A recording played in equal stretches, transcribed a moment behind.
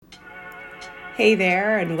Hey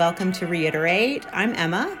there, and welcome to Re-Iterate. I'm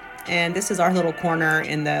Emma, and this is our little corner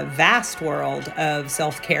in the vast world of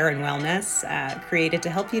self-care and wellness, created to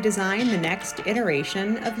help you design the next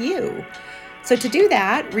iteration of you. So to do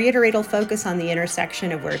that, Re-Iterate will focus on the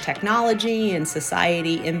intersection of where technology and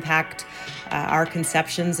society impact our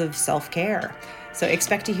conceptions of self-care. So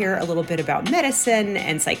expect to hear a little bit about medicine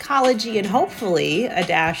and psychology and hopefully a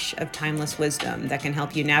dash of timeless wisdom that can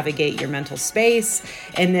help you navigate your mental space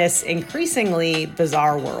in this increasingly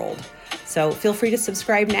bizarre world. So feel free to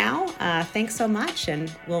subscribe now. Thanks so much,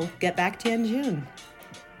 and we'll get back to you in June.